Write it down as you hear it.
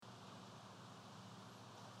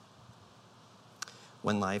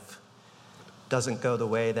when life doesn't go the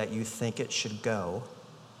way that you think it should go,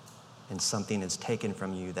 and something is taken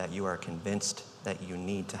from you that you are convinced that you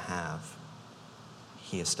need to have,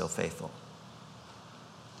 he is still faithful.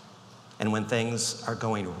 And when things are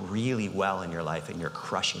going really well in your life and you're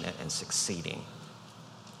crushing it and succeeding,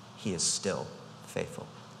 he is still faithful.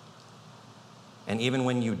 And even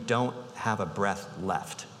when you don't have a breath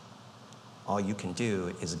left, all you can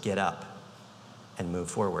do is get up and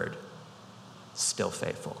move forward, still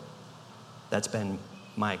faithful. That's been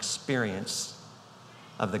my experience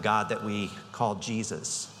of the God that we call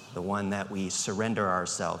Jesus, the one that we surrender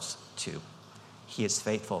ourselves to. He is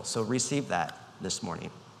faithful. So receive that this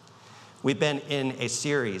morning. We've been in a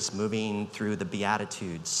series moving through the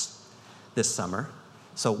Beatitudes this summer.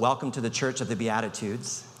 So welcome to the Church of the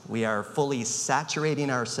Beatitudes. We are fully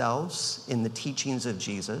saturating ourselves in the teachings of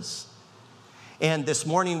Jesus. And this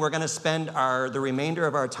morning, we're going to spend the remainder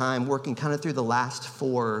of our time working kind of through the last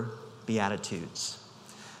 4 Beatitudes.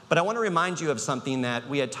 But I want to remind you of something that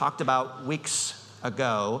we had talked about weeks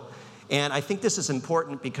ago. And I think this is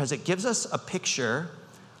important because it gives us a picture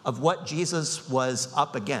of what Jesus was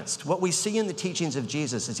up against. What we see in the teachings of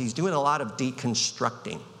Jesus is he's doing a lot of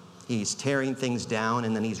deconstructing. He's tearing things down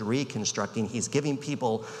and then he's reconstructing. He's giving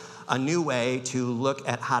people a new way to look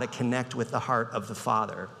at how to connect with the heart of the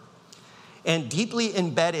Father. And deeply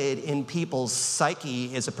embedded in people's psyche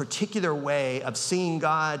is a particular way of seeing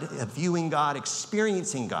God, of viewing God,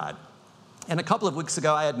 experiencing God. And a couple of weeks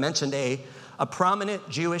ago, I had mentioned a prominent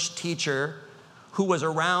Jewish teacher who was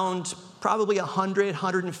around probably 100,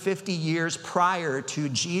 150 years prior to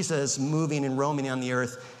Jesus moving and roaming on the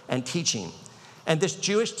earth and teaching. And this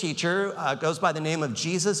Jewish teacher goes by the name of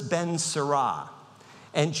Jesus ben Sirah.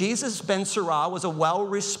 And Jesus ben Sirah was a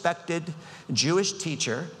well-respected Jewish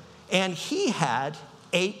teacher. And he had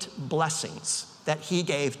 8 blessings that he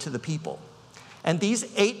gave to the people. And these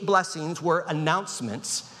 8 blessings were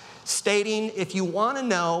announcements stating if you want to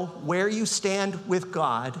know where you stand with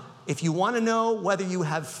God, if you want to know whether you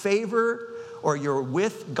have favor or you're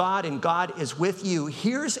with God and God is with you,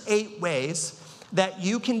 here's 8 ways that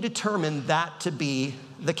you can determine that to be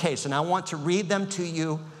the case. And I want to read them to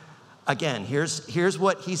you again. Here's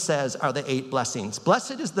what he says are the 8 blessings.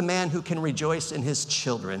 Blessed is the man who can rejoice in his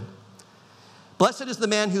children. Blessed is the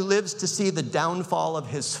man who lives to see the downfall of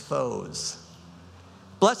his foes.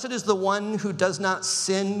 Blessed is the one who does not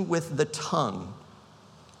sin with the tongue.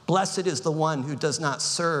 Blessed is the one who does not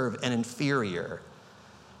serve an inferior.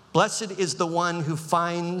 Blessed is the one who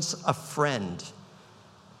finds a friend.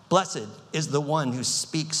 Blessed is the one who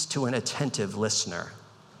speaks to an attentive listener.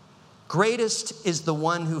 Greatest is the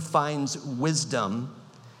one who finds wisdom,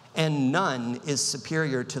 and none is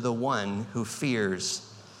superior to the one who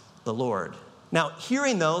fears the Lord. Now,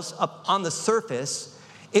 hearing those up on the surface,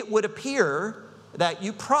 it would appear that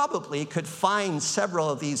you probably could find several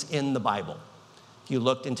of these in the Bible. If you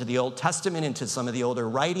looked into the Old Testament, into some of the older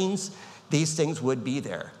writings, these things would be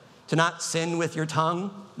there. To not sin with your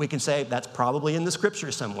tongue, we can say that's probably in the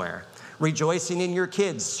scripture somewhere. Rejoicing in your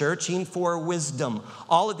kids, searching for wisdom.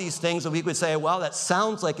 All of these things that we would say, well, that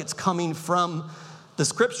sounds like it's coming from the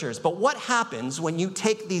scriptures. But what happens when you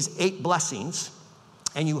take these 8 blessings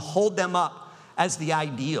and you hold them up as the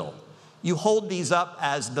ideal? You hold these up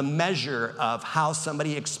as the measure of how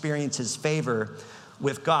somebody experiences favor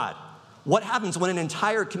with God. What happens when an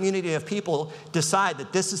entire community of people decide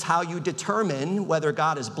that this is how you determine whether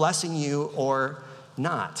God is blessing you or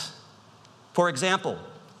not? For example,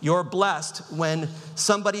 you're blessed when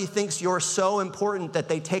somebody thinks you're so important that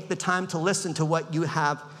they take the time to listen to what you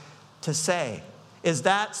have to say. Does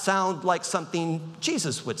that sound like something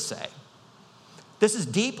Jesus would say? This is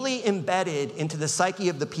deeply embedded into the psyche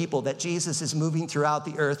of the people that Jesus is moving throughout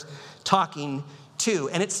the earth talking to.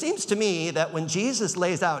 And it seems to me that when Jesus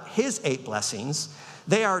lays out his 8 blessings,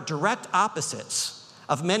 they are direct opposites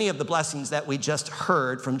of many of the blessings that we just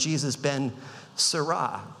heard from Jesus ben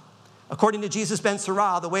Sirah. According to Jesus ben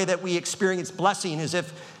Sirah, the way that we experience blessing is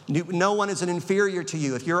if no one is an inferior to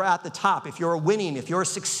you. If you're at the top, if you're winning, if you're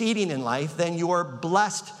succeeding in life, then you are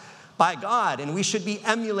blessed by God, and we should be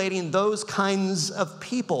emulating those kinds of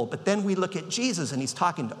people. But then we look at Jesus, and he's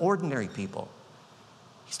talking to ordinary people.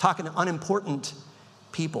 He's talking to unimportant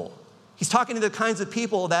people. He's talking to the kinds of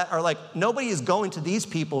people that are like, nobody is going to these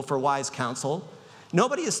people for wise counsel.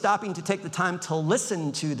 Nobody is stopping to take the time to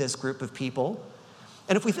listen to this group of people.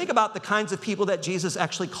 And if we think about the kinds of people that Jesus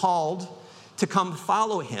actually called to come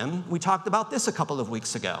follow him, we talked about this a couple of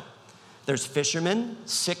weeks ago. There's fishermen,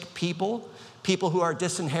 sick people, people who are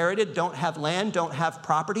disinherited, don't have land, don't have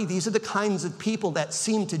property. These are the kinds of people that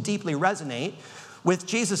seem to deeply resonate with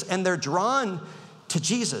Jesus, and they're drawn to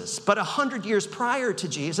Jesus. But 100 years prior to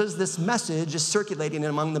Jesus, this message is circulating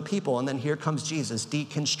among the people. And then here comes Jesus,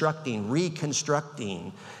 deconstructing,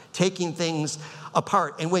 reconstructing, taking things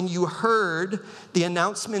apart. And when you heard the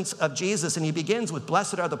announcements of Jesus, and he begins with,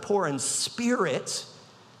 blessed are the poor in spirit,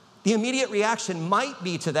 the immediate reaction might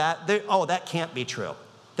be to that, that can't be true.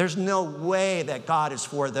 There's no way that God is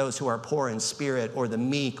for those who are poor in spirit, or the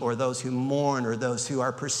meek, or those who mourn, or those who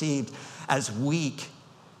are perceived as weak.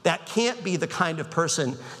 That can't be the kind of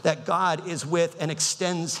person that God is with and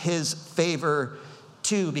extends his favor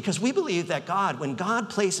to. Because we believe that when God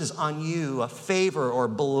places on you a favor or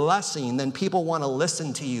blessing, then people want to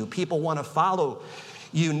listen to you. People want to follow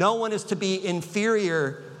you. No one is to be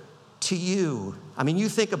inferior to you. I mean, you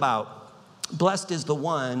think about, blessed is the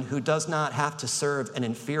one who does not have to serve an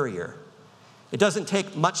inferior. It doesn't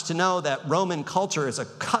take much to know that Roman culture is a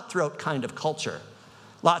cutthroat kind of culture.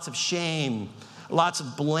 Lots of shame, lots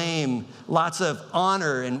of blame, lots of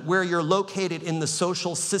honor, and where you're located in the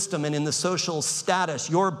social system and in the social status.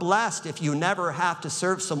 You're blessed if you never have to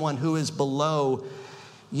serve someone who is below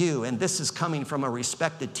you. And this is coming from a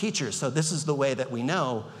respected teacher. So this is the way that we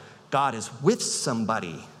know God is with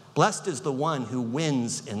somebody. Blessed is the one who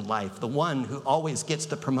wins in life, the one who always gets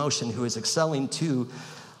the promotion, who is excelling to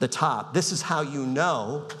the top. This is how you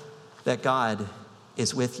know that God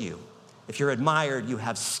is with you. If you're admired, you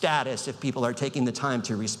have status. If people are taking the time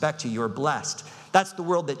to respect you, you're blessed. That's the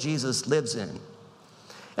world that Jesus lives in.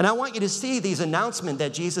 And I want you to see these announcements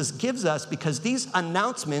that Jesus gives us, because these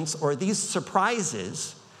announcements or these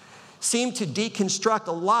surprises seem to deconstruct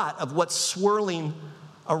a lot of what's swirling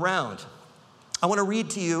around. I want to read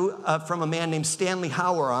to you from a man named Stanley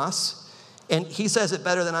Hauerwas, and he says it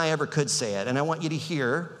better than I ever could say it. And I want you to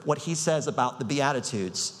hear what he says about the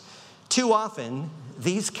Beatitudes. Too often,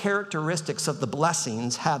 these characteristics of the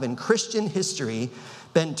blessings have in Christian history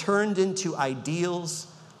been turned into ideals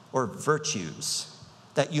or virtues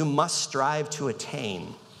that you must strive to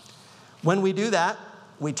attain. When we do that,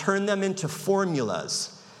 we turn them into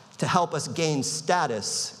formulas to help us gain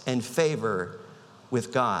status and favor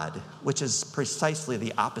with God, which is precisely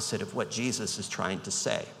the opposite of what Jesus is trying to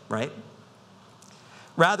say, right?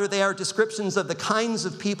 Rather, they are descriptions of the kinds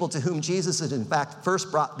of people to whom Jesus has in fact first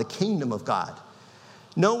brought the kingdom of God.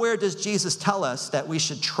 Nowhere does Jesus tell us that we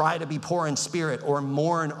should try to be poor in spirit or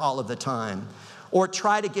mourn all of the time or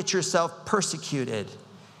try to get yourself persecuted.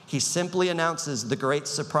 He simply announces the great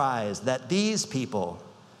surprise that these people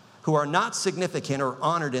who are not significant or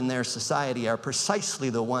honored in their society are precisely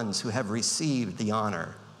the ones who have received the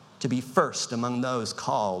honor to be first among those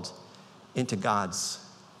called into God's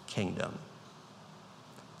kingdom.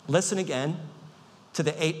 Listen again to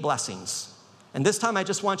the 8 blessings. And this time I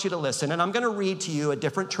just want you to listen, and I'm going to read to you a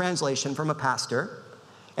different translation from a pastor,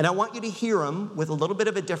 and I want you to hear them with a little bit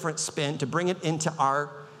of a different spin to bring it into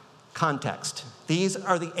our context. These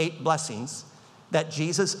are the 8 blessings that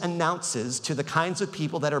Jesus announces to the kinds of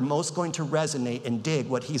people that are most going to resonate and dig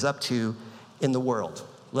what he's up to in the world.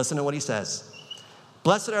 Listen to what he says.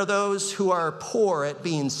 Blessed are those who are poor at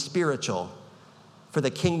being spiritual, for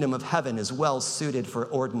the kingdom of heaven is well suited for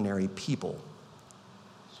ordinary people.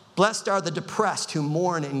 Blessed are the depressed who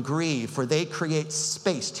mourn and grieve, for they create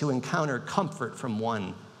space to encounter comfort from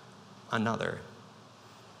one another.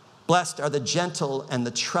 Blessed are the gentle and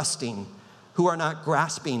the trusting, who are not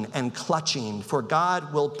grasping and clutching, for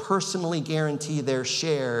God will personally guarantee their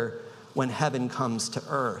share when heaven comes to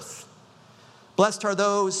earth. Blessed are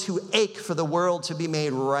those who ache for the world to be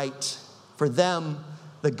made right. For them,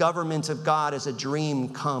 the government of God is a dream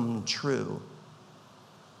come true.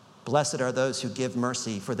 Blessed are those who give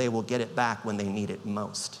mercy, for they will get it back when they need it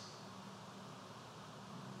most.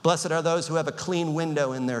 Blessed are those who have a clean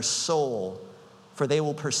window in their soul, for they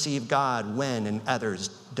will perceive God when and others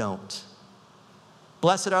don't.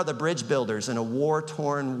 Blessed are the bridge builders in a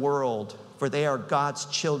war-torn world, for they are God's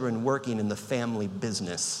children working in the family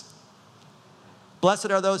business.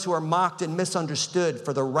 Blessed are those who are mocked and misunderstood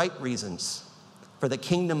for the right reasons, for the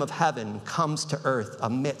kingdom of heaven comes to earth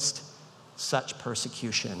amidst such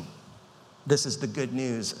persecution. This is the good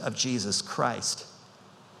news of Jesus Christ.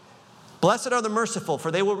 Blessed are the merciful, for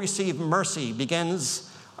they will receive mercy. Begins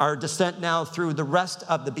our descent now through the rest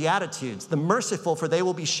of the Beatitudes. The merciful, for they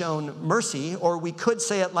will be shown mercy, or we could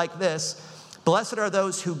say it like this: blessed are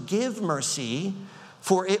those who give mercy,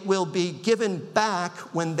 for it will be given back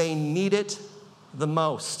when they need it the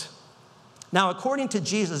most. Now, according to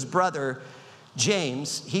Jesus' brother,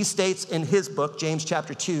 James, he states in his book, James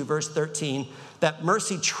chapter 2, verse 13, that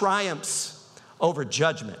mercy triumphs over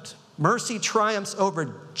judgment. Mercy triumphs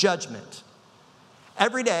over judgment.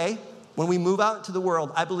 Every day, when we move out into the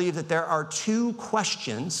world, I believe that there are 2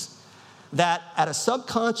 questions that at a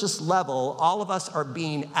subconscious level, all of us are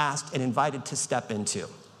being asked and invited to step into.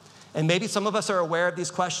 And maybe some of us are aware of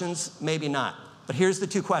these questions, maybe not. But here's the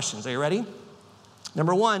two questions. Are you ready?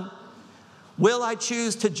 Number one, will I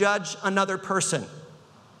choose to judge another person?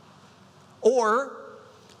 Or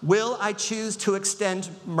will I choose to extend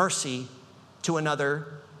mercy to another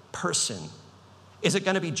person? Is it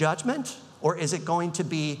going to be judgment or is it going to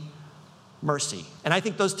be mercy? And I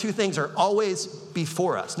think those two things are always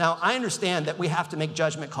before us. Now, I understand that we have to make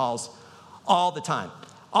judgment calls all the time.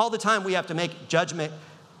 All the time we have to make judgment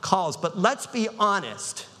calls. But let's be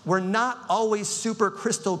honest, we're not always super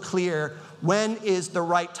crystal clear when is the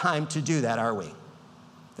right time to do that, are we?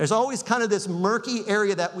 There's always kind of this murky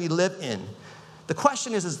area that we live in. The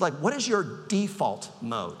question is like, what is your default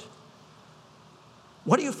mode?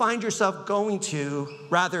 What do you find yourself going to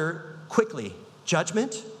rather quickly?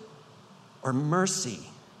 Judgment or mercy?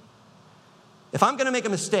 If I'm going to make a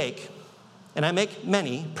mistake, and I make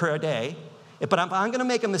many per day, but if I'm going to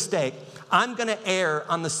make a mistake, I'm going to err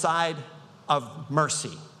on the side of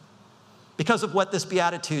mercy because of what this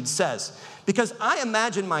beatitude says. Because I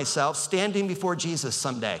imagine myself standing before Jesus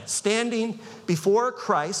someday, standing before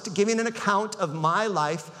Christ, giving an account of my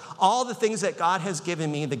life, all the things that God has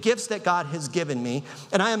given me, the gifts that God has given me.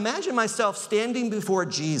 And I imagine myself standing before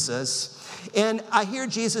Jesus, and I hear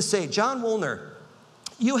Jesus say, Jon Woolner,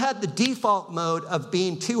 you had the default mode of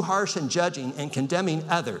being too harsh and judging and condemning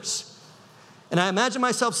others. And I imagine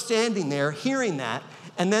myself standing there, hearing that,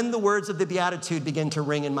 and then the words of the beatitude begin to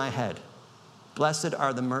ring in my head. Blessed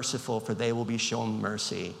are the merciful, for they will be shown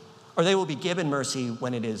mercy. Or they will be given mercy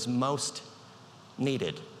when it is most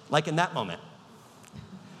needed, like in that moment.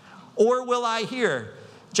 Or will I hear,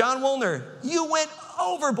 Jon Woolner, you went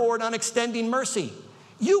overboard on extending mercy.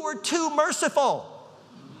 You were too merciful.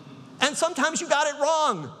 And sometimes you got it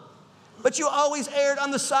wrong, but you always erred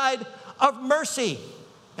on the side of mercy.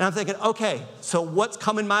 And I'm thinking, okay, so what's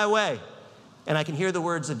coming my way? And I can hear the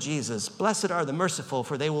words of Jesus, blessed are the merciful,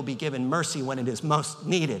 for they will be given mercy when it is most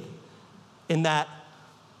needed. In that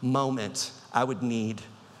moment, I would need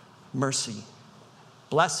mercy.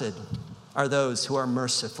 Blessed are those who are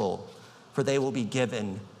merciful, for they will be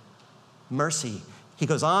given mercy. He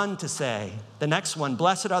goes on to say, the next one,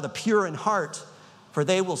 blessed are the pure in heart, for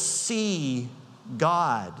they will see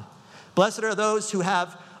God. Blessed are those who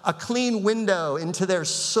have a clean window into their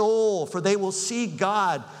soul, for they will see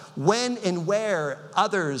God when and where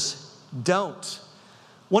others don't.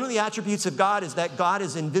 One of the attributes of God is that God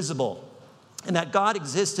is invisible and that God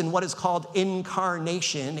exists in what is called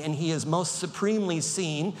incarnation, and he is most supremely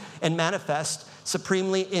seen and manifest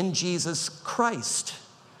supremely in Jesus Christ.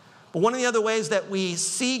 But one of the other ways that we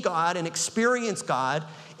see God and experience God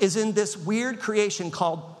is in this weird creation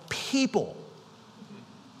called people.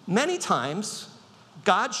 Many times,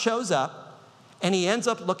 God shows up and he ends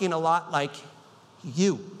up looking a lot like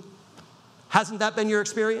you. Hasn't that been your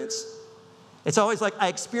experience? It's always like, I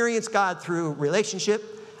experience God through relationship.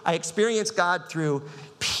 I experience God through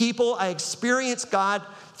people. I experience God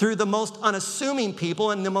through the most unassuming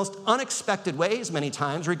people in the most unexpected ways many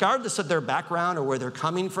times, regardless of their background or where they're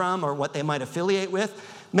coming from or what they might affiliate with.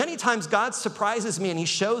 Many times God surprises me and he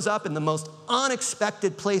shows up in the most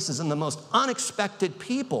unexpected places and the most unexpected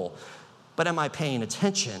people. But am I paying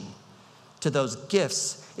attention to those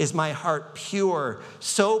gifts? Is my heart pure,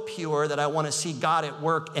 so pure that I want to see God at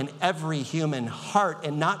work in every human heart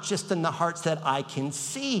and not just in the hearts that I can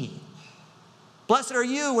see? Blessed are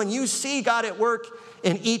you when you see God at work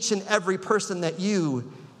in each and every person that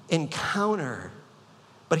you encounter.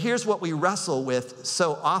 But here's what we wrestle with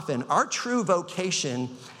so often. Our true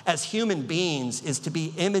vocation as human beings is to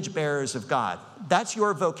be image bearers of God. That's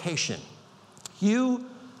your vocation. You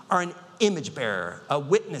are an image bearer, a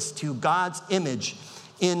witness to God's image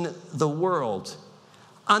in the world.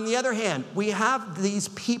 On the other hand, we have these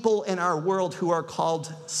people in our world who are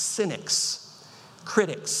called cynics,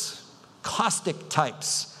 critics, caustic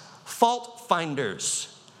types, fault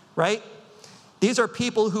finders, right? These are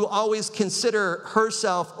people who always consider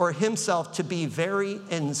herself or himself to be very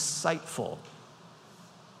insightful.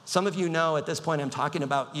 Some of you know at this point I'm talking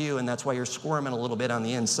about you, and that's why you're squirming a little bit on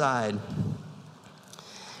the inside.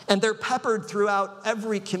 And they're peppered throughout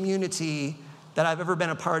every community that I've ever been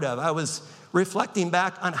a part of. I was reflecting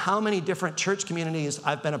back on how many different church communities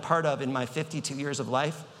I've been a part of in my 52 years of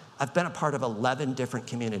life. I've been a part of 11 different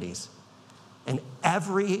communities. And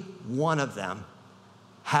every one of them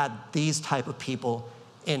had these type of people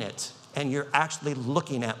in it. And you're actually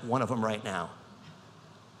looking at one of them right now.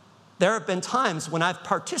 There have been times when I've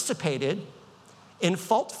participated in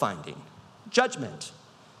fault finding, judgment,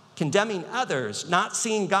 condemning others, not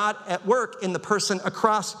seeing God at work in the person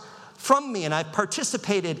across from me, and I've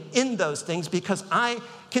participated in those things because I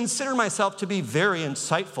consider myself to be very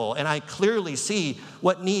insightful, and I clearly see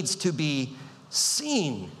what needs to be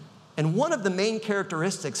seen. And one of the main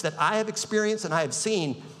characteristics that I have experienced and I have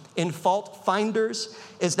seen in fault finders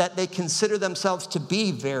is that they consider themselves to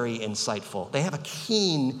be very insightful. They have a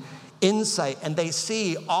keen insight, and they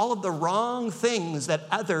see all of the wrong things that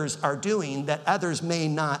others are doing that others may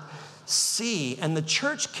not see. And the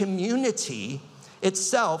church community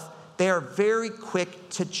itself, they are very quick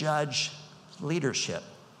to judge leadership.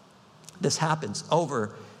 This happens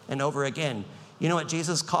over and over again. You know what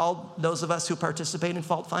Jesus called those of us who participate in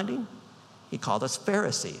fault finding? He called us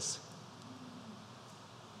Pharisees.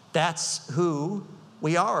 That's who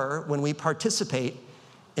we are when we participate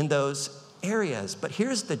in those areas. But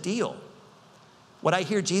here's the deal. What I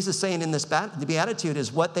hear Jesus saying in this the Beatitude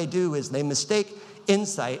is what they do is they mistake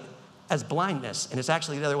insight as blindness. And it's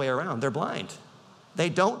actually the other way around. They're blind. They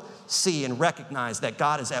don't see and recognize that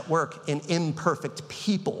God is at work in imperfect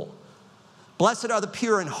people. Blessed are the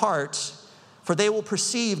pure in heart, for they will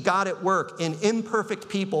perceive God at work in imperfect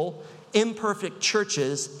people, imperfect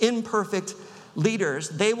churches, imperfect leaders.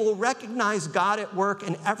 They will recognize God at work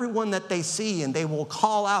in everyone that they see, and they will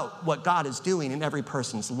call out what God is doing in every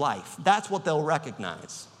person's life. That's what they'll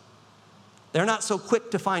recognize. They're not so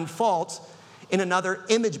quick to find fault in another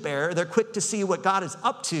image bearer. They're quick to see what God is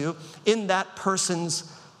up to in that person's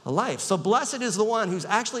life. So blessed is the one who's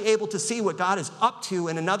actually able to see what God is up to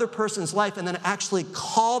in another person's life and then actually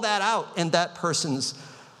call that out in that person's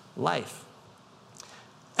life.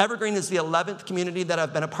 Evergreen is the 11th community that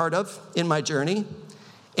I've been a part of in my journey.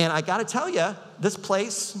 And I got to tell you, this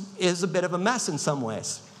place is a bit of a mess in some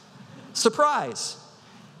ways. Surprise.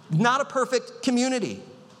 Not a perfect community.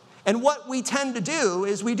 And what we tend to do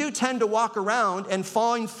is we do tend to walk around and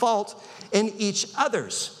find fault in each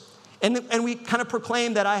other's. And we kind of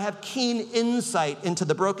proclaim that I have keen insight into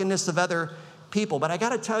the brokenness of other people. But I got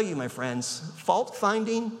to tell you, my friends, fault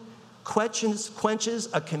finding quenches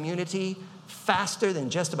a community faster than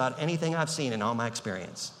just about anything I've seen in all my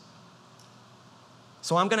experience.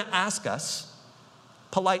 So I'm going to ask us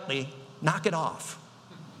politely, knock it off.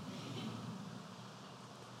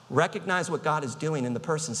 Recognize what God is doing in the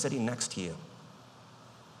person sitting next to you,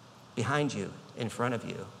 behind you, in front of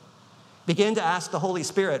you. Begin to ask the Holy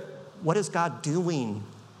Spirit, what is God doing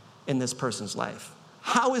in this person's life?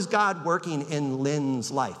 How is God working in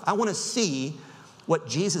Lynn's life? I want to see what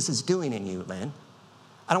Jesus is doing in you, Lynn.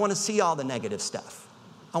 I don't want to see all the negative stuff.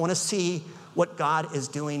 I want to see what God is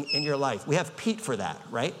doing in your life. We have Pete for that,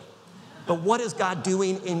 right? But what is God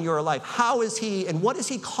doing in your life? How is he, and what is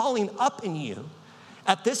he calling up in you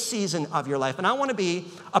at this season of your life? And I want to be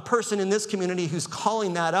a person in this community who's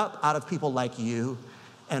calling that up out of people like you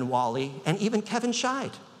and Wally and even Kevin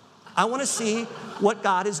Scheid. I want to see what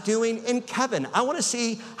God is doing in Kevin. I want to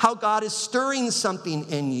see how God is stirring something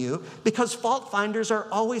in you, because fault finders are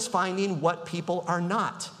always finding what people are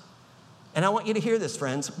not. And I want you to hear this,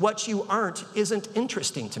 friends. What you aren't isn't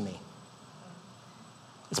interesting to me.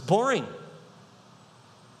 It's boring.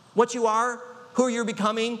 What you are, who you're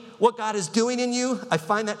becoming, what God is doing in you, I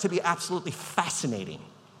find that to be absolutely fascinating,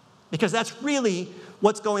 because that's really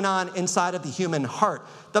what's going on inside of the human heart.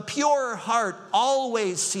 The pure heart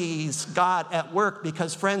always sees God at work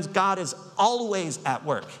because, friends, God is always at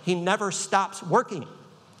work. He never stops working.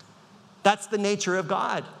 That's the nature of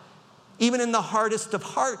God. Even in the hardest of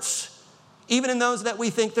hearts, even in those that we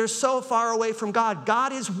think they're so far away from God,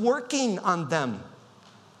 God is working on them.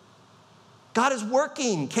 God is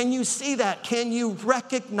working. Can you see that? Can you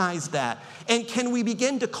recognize that? And can we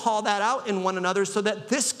begin to call that out in one another so that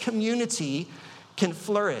this community can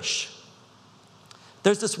flourish?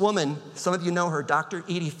 There's this woman, some of you know her, Dr.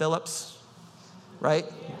 Edie Phillips, right?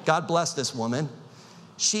 God bless this woman.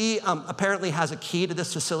 She apparently has a key to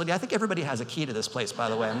this facility. I think everybody has a key to this place, by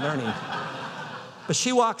the way, I'm learning. But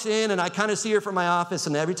she walks in, and I kind of see her from my office,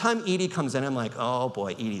 and every time Edie comes in, I'm like, oh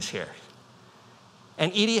boy, Edie's here.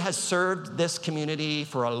 And Edie has served this community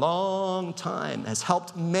for a long time, has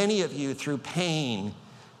helped many of you through pain,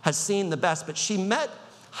 has seen the best. But she met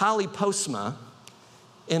Holly Postma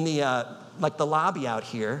in the lobby out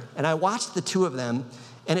here, and I watched the two of them,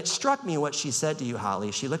 and it struck me what she said to you,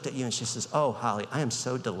 Holly. She looked at you and she says, oh, Holly, I am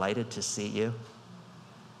so delighted to see you.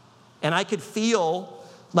 And I could feel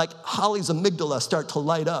like Holly's amygdala start to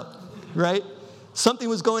light up, right? Something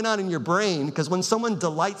was going on in your brain, because when someone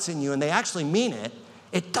delights in you and they actually mean it,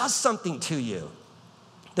 it does something to you.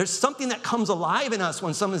 There's something that comes alive in us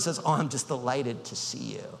when someone says, oh, I'm just delighted to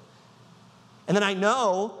see you. And then I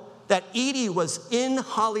know that Edie was in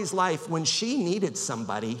Holly's life when she needed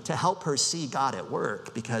somebody to help her see God at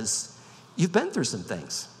work, because you've been through some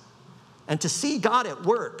things. And to see God at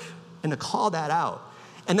work and to call that out.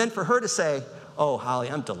 And then for her to say, oh, Holly,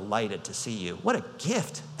 I'm delighted to see you. What a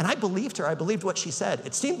gift. And I believed her. I believed what she said.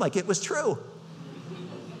 It seemed like it was true.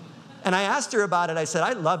 And I asked her about it. I said,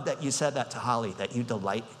 I love that you said that to Holly, that you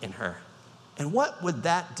delight in her. And what would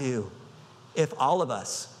that do if all of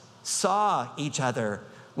us saw each other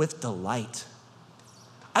with delight?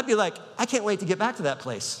 I'd be like, I can't wait to get back to that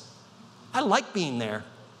place. I like being there.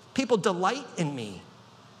 People delight in me.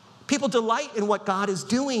 People delight in what God is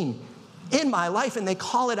doing in my life, and they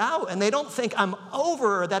call it out, and they don't think I'm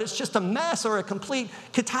over or that it's just a mess or a complete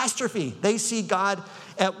catastrophe. They see God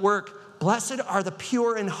at work. Blessed are the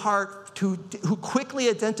pure in heart who quickly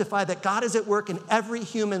identify that God is at work in every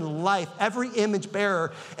human life, every image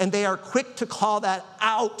bearer, and they are quick to call that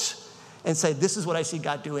out and say, this is what I see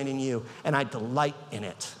God doing in you, and I delight in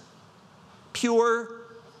it. Pure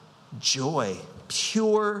joy,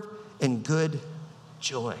 pure and good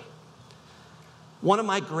joy. One of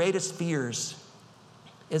my greatest fears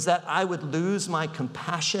is that I would lose my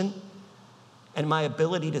compassion and my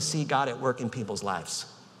ability to see God at work in people's lives.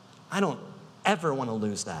 I don't ever want to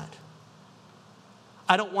lose that.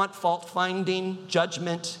 I don't want fault-finding,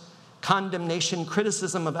 judgment, condemnation,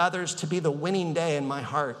 criticism of others to be the winning day in my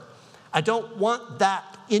heart. I don't want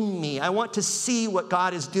that in me. I want to see what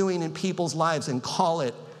God is doing in people's lives and call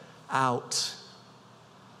it out.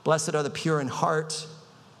 Blessed are the pure in heart,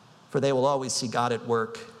 for they will always see God at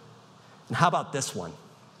work. And how about this one?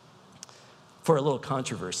 For a little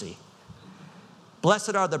controversy.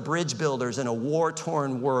 Blessed are the bridge builders in a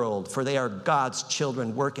war-torn world, for they are God's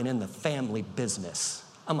children working in the family business.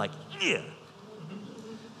 I'm like, yeah.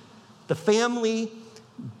 The family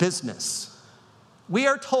business. We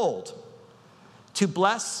are told to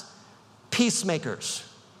bless peacemakers,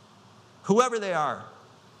 whoever they are,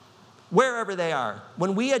 wherever they are.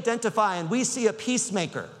 When we identify and we see a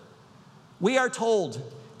peacemaker, we are told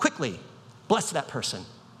quickly, bless that person.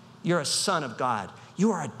 You're a son of God.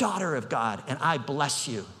 You are a daughter of God, and I bless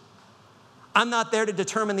you. I'm not there to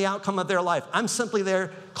determine the outcome of their life. I'm simply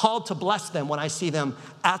there called to bless them when I see them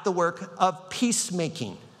at the work of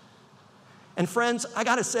peacemaking. And friends, I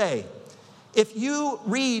gotta say, if you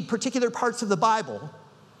read particular parts of the Bible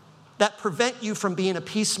that prevent you from being a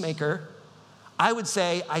peacemaker, I would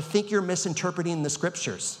say, I think you're misinterpreting the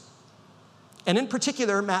scriptures. And in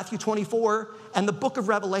particular, Matthew 24 and the book of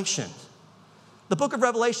Revelation. The book of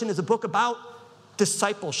Revelation is a book about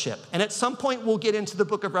discipleship. And at some point, we'll get into the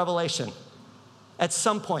book of Revelation. At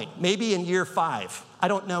some point, maybe in year 5. I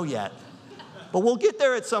don't know yet. But we'll get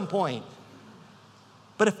there at some point.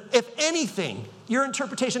 But if anything, your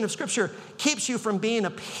interpretation of Scripture keeps you from being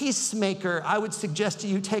a peacemaker, I would suggest to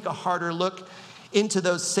you take a harder look into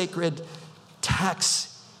those sacred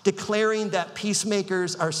texts, declaring that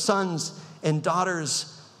peacemakers are sons and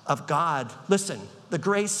daughters of God. Listen, the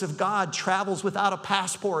grace of God travels without a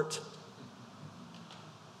passport.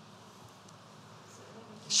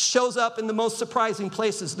 Shows up in the most surprising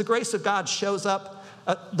places. The grace of God shows up.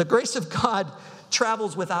 The grace of God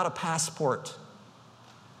travels without a passport.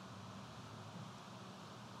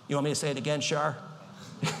 You want me to say it again, Shar?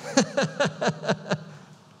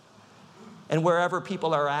 And wherever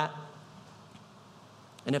people are at,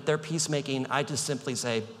 and if they're peacemaking, I just simply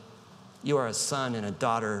say, you are a son and a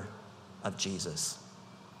daughter of Jesus.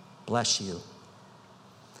 Bless you.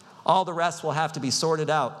 All the rest will have to be sorted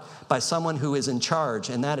out by someone who is in charge,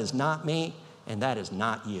 and that is not me, and that is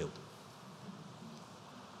not you.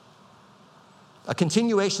 A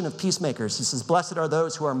continuation of peacemakers. He says, blessed are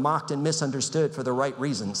those who are mocked and misunderstood for the right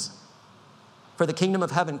reasons. For the kingdom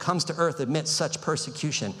of heaven comes to earth amidst such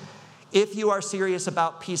persecution. If you are serious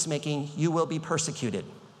about peacemaking, you will be persecuted.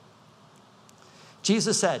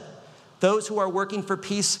 Jesus said, those who are working for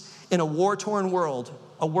peace in a war-torn world,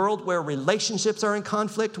 a world where relationships are in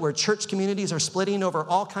conflict, where church communities are splitting over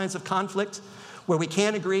all kinds of conflict, where we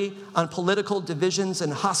can't agree on political divisions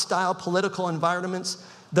and hostile political environments,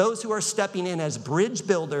 those who are stepping in as bridge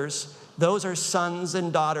builders, those are sons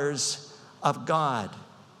and daughters of God.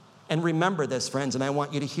 And remember this, friends, and I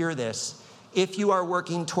want you to hear this. If you are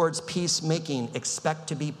working towards peacemaking, expect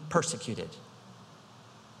to be persecuted.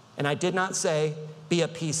 And I did not say be a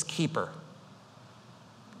peacekeeper.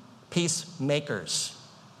 Peacemakers.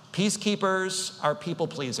 Peacekeepers are people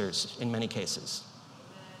pleasers in many cases.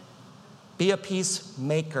 Be a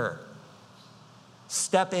peacemaker.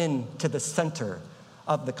 Step into the center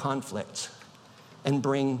of the conflict and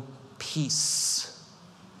bring peace.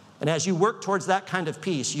 And as you work towards that kind of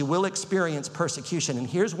peace, you will experience persecution. And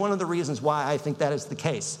here's one of the reasons why I think that is the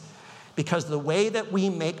case. Because the way that we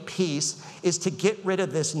make peace is to get rid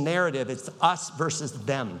of this narrative. It's us versus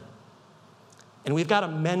them. And we've got to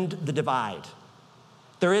mend the divide.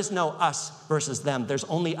 There is no us versus them. There's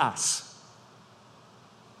only us.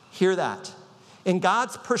 Hear that. In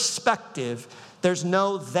God's perspective, there's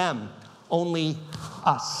no them, only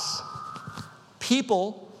us.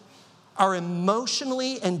 People are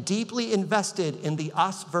emotionally and deeply invested in the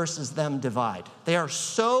us versus them divide. They are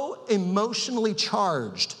so emotionally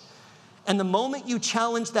charged. And the moment you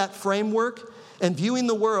challenge that framework and viewing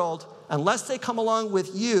the world, unless they come along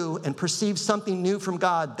with you and perceive something new from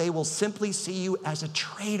God, they will simply see you as a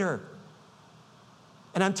traitor.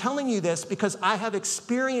 And I'm telling you this because I have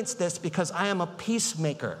experienced this because I am a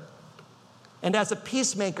peacemaker. And as a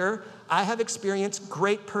peacemaker, I have experienced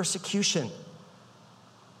great persecution.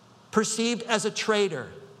 Perceived as a traitor,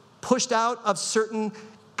 pushed out of certain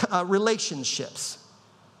relationships.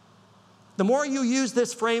 The more you use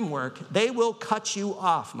this framework, they will cut you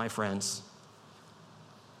off, my friends.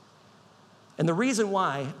 And the reason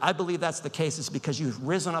why I believe that's the case is because you've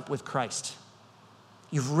risen up with Christ.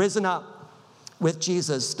 You've risen up with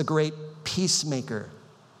Jesus, the great peacemaker.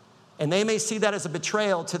 And they may see that as a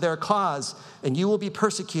betrayal to their cause, and you will be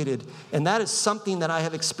persecuted. And that is something that I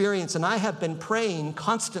have experienced, and I have been praying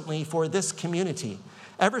constantly for this community.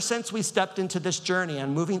 Ever since we stepped into this journey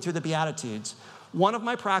and moving through the Beatitudes, one of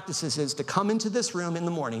my practices is to come into this room in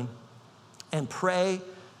the morning and pray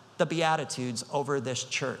the Beatitudes over this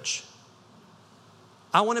church.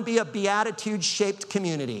 I want to be a Beatitude-shaped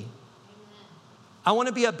community. I want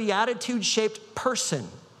to be a Beatitude-shaped person.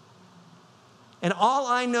 And all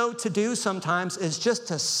I know to do sometimes is just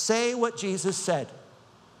to say what Jesus said,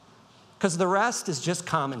 because the rest is just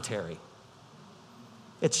commentary.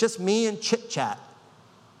 It's just me and chit-chat.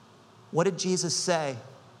 What did Jesus say?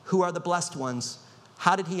 Who are the blessed ones?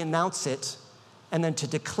 How did he announce it? And then to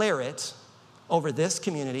declare it over this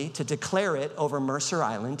community, to declare it over Mercer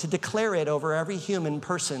Island, to declare it over every human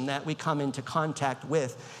person that we come into contact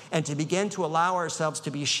with, and to begin to allow ourselves to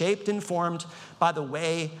be shaped and formed by the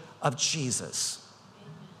way of Jesus.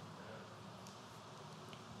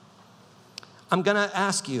 I'm going to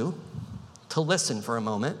ask you to listen for a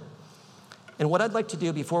moment. And what I'd like to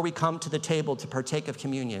do before we come to the table to partake of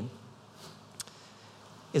communion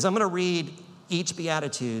is I'm going to read each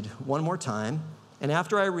beatitude one more time. And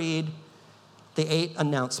after I read the 8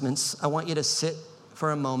 announcements, I want you to sit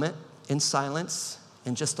for a moment in silence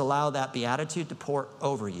and just allow that beatitude to pour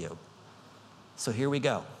over you. So here we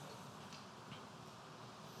go.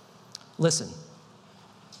 Listen.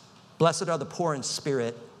 Blessed are the poor in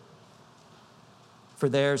spirit, for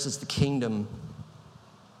theirs is the kingdom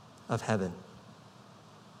of heaven.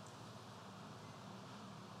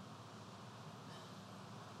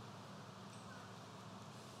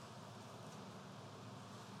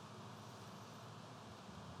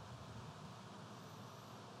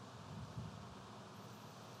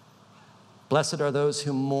 Blessed are those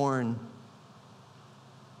who mourn,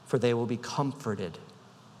 for they will be comforted.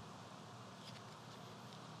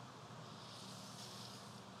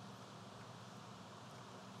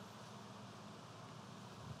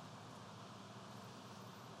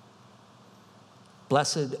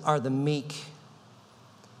 Blessed are the meek,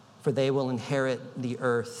 for they will inherit the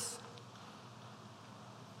earth.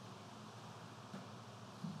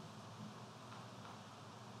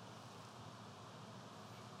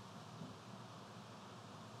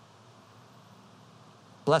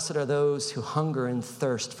 Blessed are those who hunger and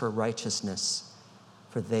thirst for righteousness,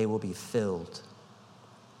 for they will be filled.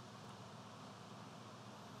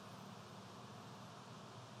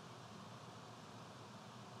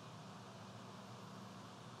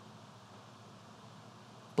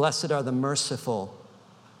 Blessed are the merciful,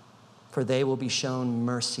 for they will be shown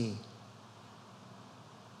mercy.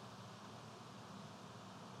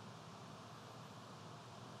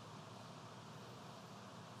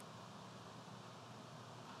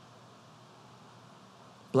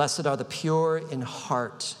 Blessed are the pure in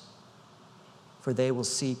heart, for they will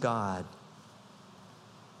see God.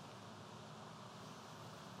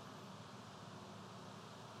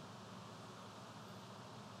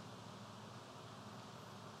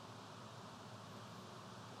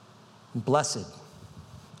 Blessed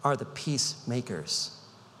are the peacemakers,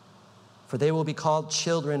 for they will be called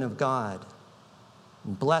children of God.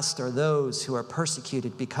 And blessed are those who are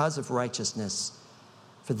persecuted because of righteousness,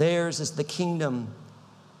 for theirs is the kingdom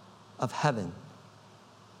of heaven.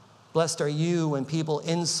 Blessed are you when people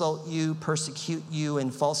insult you, persecute you,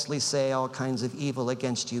 and falsely say all kinds of evil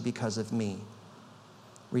against you because of me.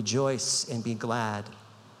 Rejoice and be glad,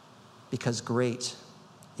 because great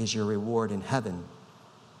is your reward in heaven.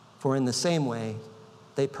 For in the same way,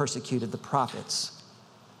 they persecuted the prophets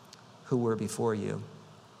who were before you.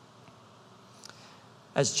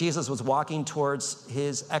 As Jesus was walking towards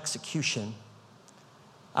his execution,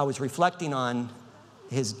 I was reflecting on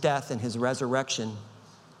his death and his resurrection,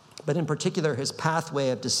 but in particular, his pathway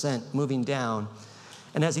of descent moving down.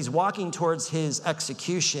 And as he's walking towards his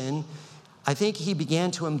execution, I think he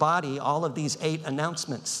began to embody all of these 8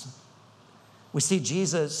 announcements. We see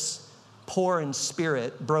Jesus poor in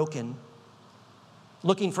spirit, broken,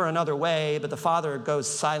 looking for another way, but the Father goes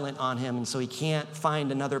silent on him, and so he can't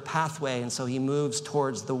find another pathway, and so he moves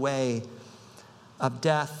towards the way of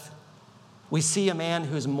death. We see a man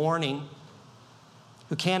who's mourning,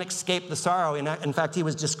 who can't escape the sorrow. In fact, he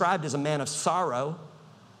was described as a man of sorrow.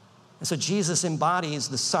 And so Jesus embodies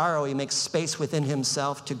the sorrow. He makes space within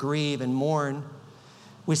himself to grieve and mourn.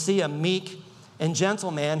 We see a meek and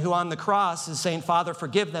gentle man who on the cross is saying, Father,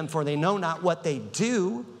 forgive them, for they know not what they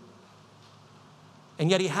do. And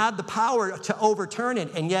yet he had the power to overturn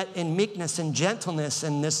it. And yet in meekness and gentleness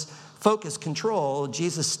and this focused control,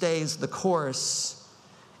 Jesus stays the course.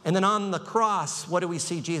 And then on the cross, what do we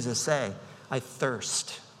see Jesus say? I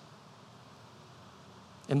thirst.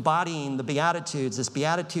 Embodying the Beatitudes, this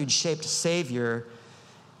Beatitude-shaped Savior.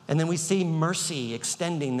 And then we see mercy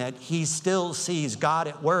extending, that he still sees God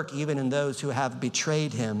at work even in those who have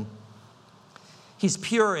betrayed him. He's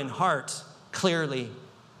pure in heart, clearly,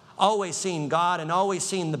 always seeing God and always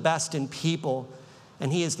seeing the best in people.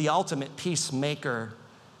 And he is the ultimate peacemaker,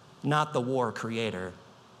 not the war creator,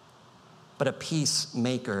 but a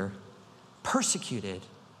peacemaker, persecuted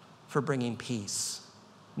for bringing peace,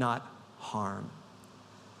 not harm.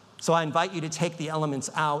 So I invite you to take the elements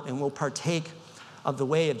out, and we'll partake of the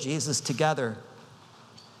way of Jesus together.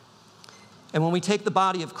 And when we take the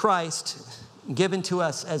body of Christ, given to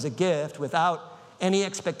us as a gift without any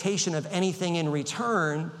expectation of anything in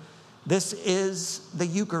return, this is the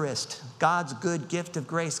Eucharist, God's good gift of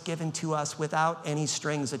grace given to us without any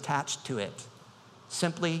strings attached to it,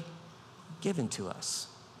 simply given to us.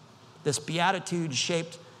 This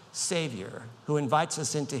Beatitude-shaped Savior who invites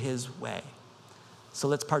us into his way. So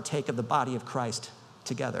let's partake of the body of Christ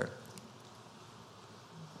together.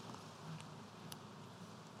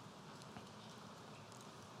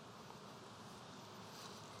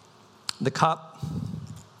 The cup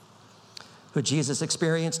who Jesus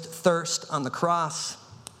experienced thirst on the cross,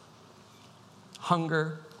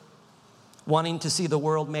 hunger, wanting to see the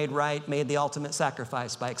world made right, made the ultimate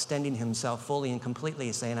sacrifice by extending himself fully and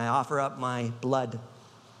completely, saying, I offer up my blood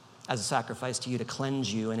as a sacrifice to you to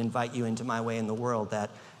cleanse you and invite you into my way in the world,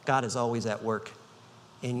 that God is always at work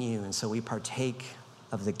in you. And so we partake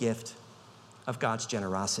of the gift of God's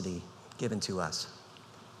generosity given to us.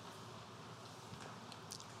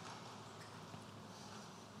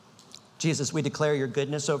 Jesus, we declare your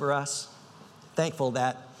goodness over us, thankful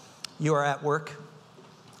that you are at work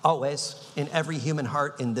always in every human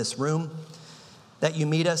heart in this room, that you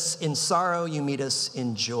meet us in sorrow, you meet us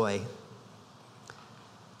in joy.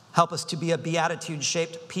 Help us to be a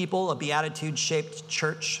Beatitude-shaped people, a Beatitude-shaped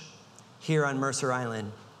church here on Mercer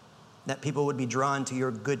Island, that people would be drawn to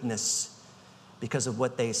your goodness because of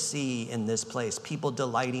what they see in this place, people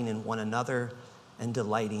delighting in one another and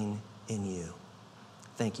delighting in you.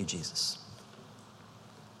 Thank you, Jesus.